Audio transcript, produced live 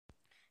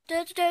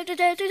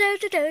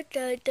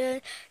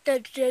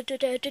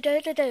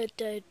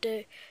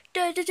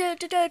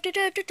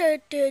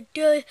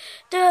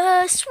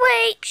The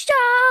Sweep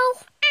Show.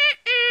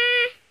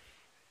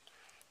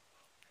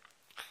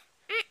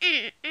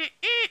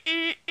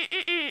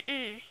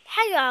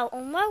 Hello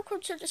and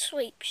welcome to the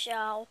Sweep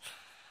Show.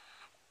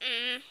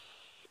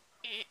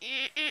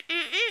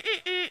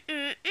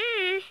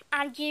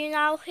 And you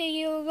know who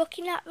you're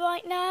looking at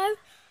right now?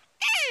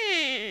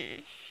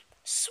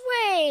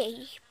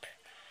 Sweep.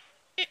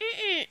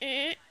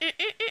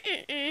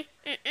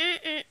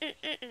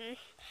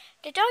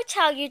 Did I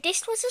tell you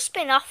this was a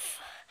spin-off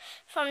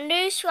from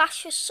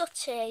Newsflash with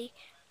Sooty?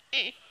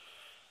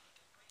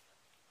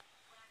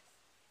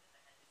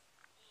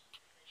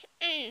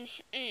 And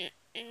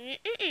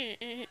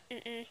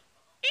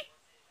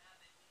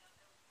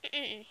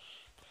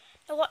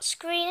what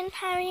screen and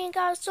Harry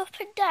goes up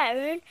and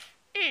down?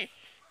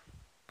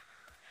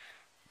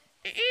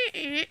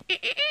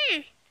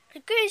 The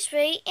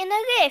gooseberry in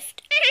a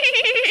lift.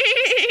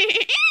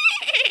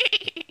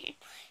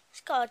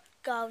 It's got to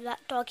go,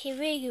 that dog, he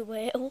really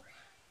will.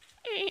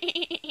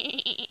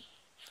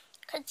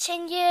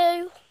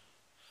 Continue.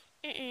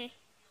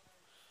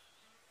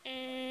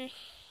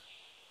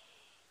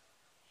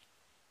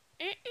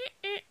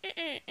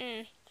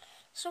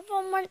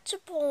 Someone went to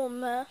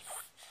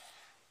Bournemouth.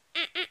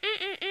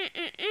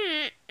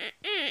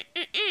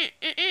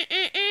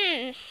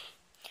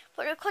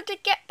 But they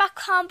couldn't get back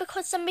home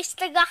because they missed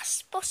the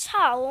last bus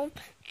home.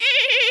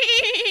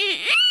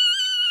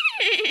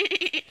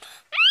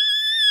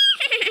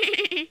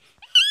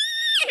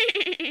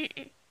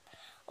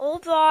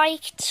 All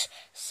right,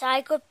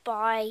 say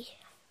goodbye.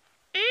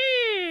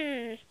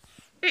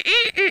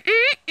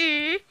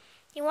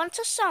 You want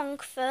a song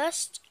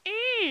first?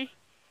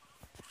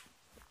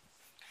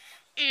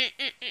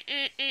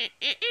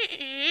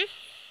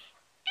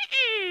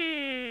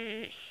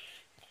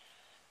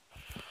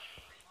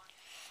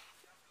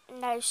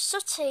 Now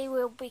Sooty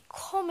will be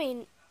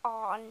coming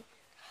on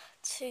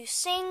to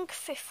sing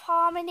Fifth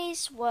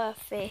Harmony's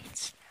Worth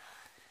It.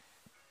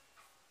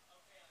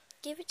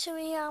 Give it to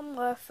me, I'm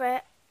worth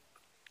it.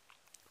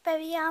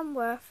 Baby, I'm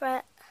worth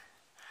it.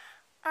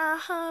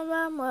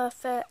 I'm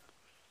worth it.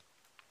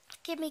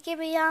 Give me,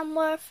 I'm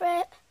worth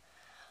it.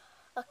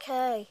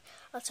 Okay,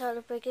 I'll tell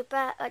her bring it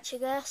back, let you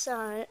guess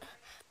on.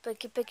 Bring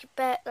it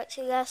back, let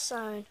you guess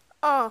on.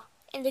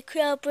 In the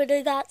crowd with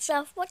the lights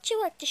off, what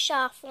you want to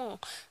shout for?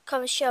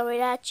 Come and show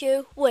it at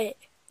you. With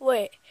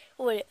it.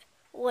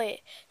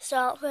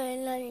 Start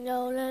playing, let you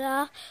know that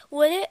I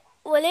with it.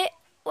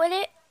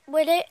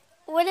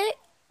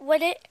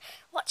 What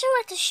you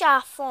want to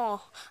shout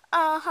for?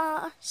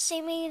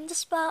 See me in the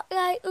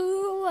spotlight,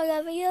 ooh, I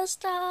love your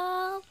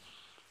style.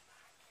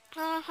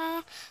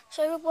 Show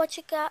me what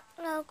you got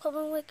now, come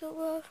and make it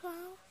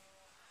worthwhile.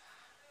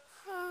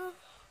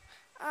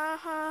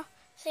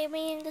 See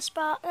me in the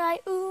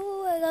spotlight,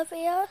 ooh, I love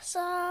your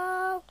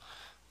song.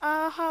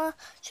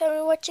 Show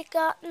me what you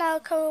got now,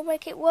 come and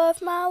make it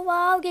worth my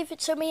while. Give it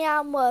to me,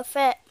 I'm worth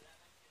it.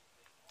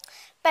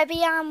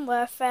 Baby, I'm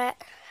worth it.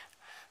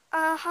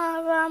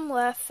 I'm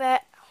worth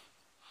it.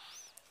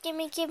 Give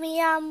me,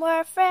 I'm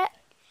worth it.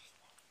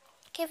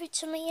 Give it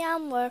to me,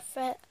 I'm worth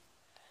it.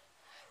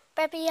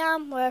 Baby,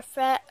 I'm worth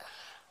it.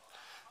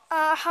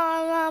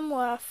 I'm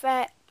worth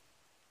it.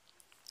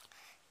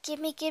 Give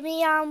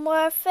me, I'm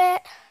worth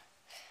it.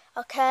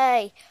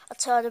 Okay, I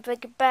told her bring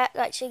it back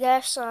like she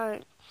left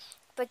on.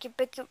 Bring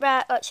it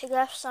back like she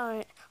left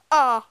on.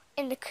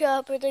 In the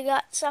club with the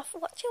lights off,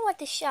 what you want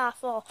to shout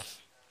for?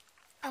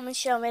 I'm gonna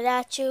show me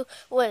that you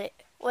with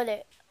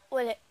it.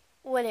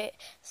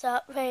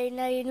 Stop playing,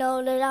 now you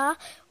know that I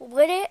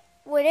with it.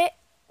 What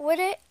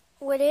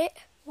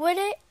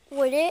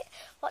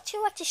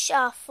you want to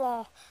shout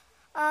for?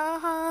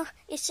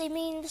 You see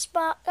me in the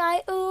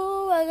spotlight,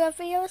 ooh, I love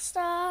your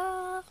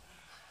style.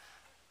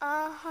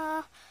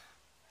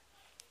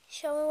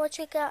 Show me what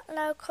you got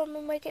now, come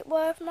and make it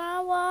worth my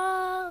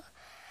while.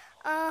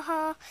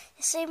 You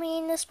see me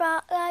in the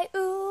spotlight,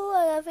 ooh,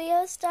 I love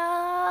your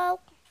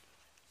style.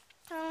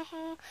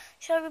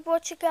 Show me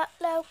what you got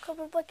now, come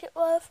and make it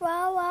worth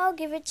my while.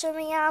 Give it to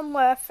me, I'm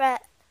worth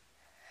it.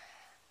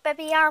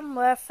 Baby, I'm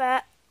worth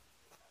it.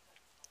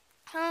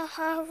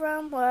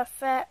 I'm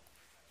worth it.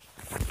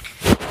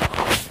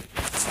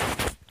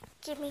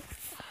 Give me,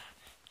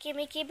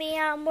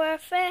 I'm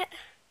worth it.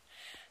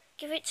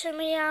 Give it to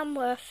me, I'm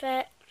worth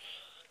it.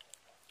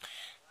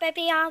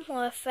 Baby, I'm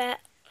worth it.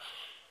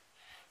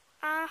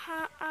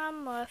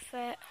 I'm worth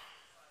it.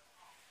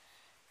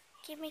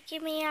 Give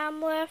me, I'm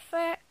worth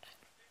it.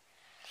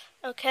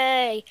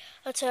 Okay,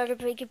 I'll tell her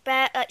bring it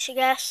back like she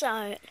got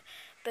on.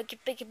 Bring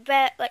it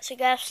back like she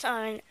got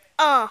on.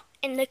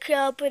 In the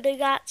club with the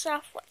lights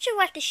off, what you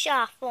want to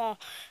shout for?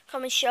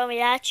 Come and show me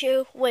that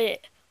you with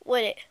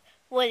it.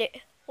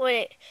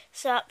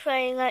 Start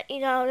playing like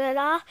you know that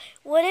I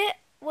with it.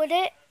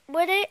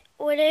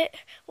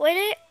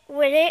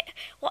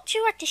 What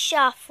you want to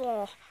shout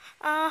for?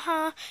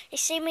 You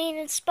see me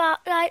in the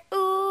spotlight,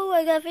 ooh,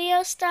 I love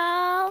your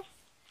style.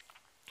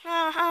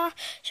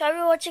 Show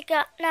me what you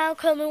got now,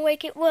 come and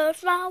make it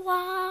worth my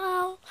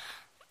while.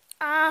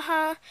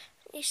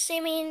 You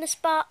see me in the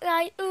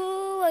spotlight,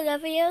 ooh, I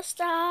love your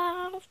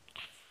style.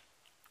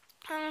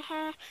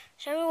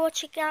 Show me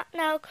what you got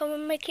now, come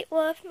and make it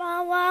worth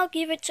my while.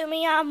 Give it to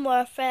me, I'm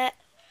worth it.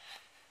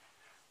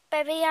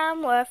 Baby,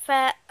 I'm worth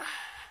it.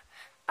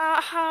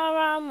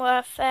 I'm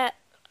worth it.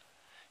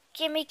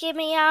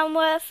 Gimme, I'm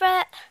worth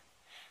it.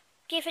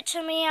 Give it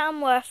to me,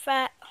 I'm worth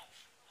it.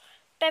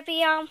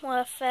 Baby, I'm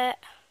worth it.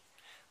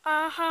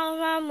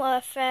 I'm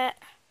worth it.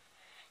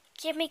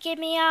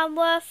 Gimme, I'm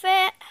worth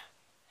it.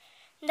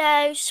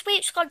 No,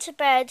 Sweet's gone to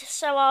bed,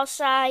 so I'll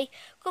say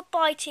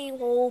goodbye to you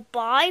all.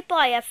 Bye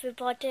bye,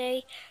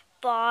 everybody.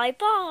 Bye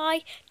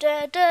bye.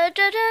 Da da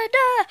da da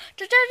da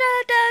da da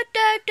da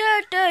da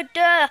da da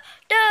da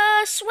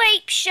da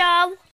Sweet Show.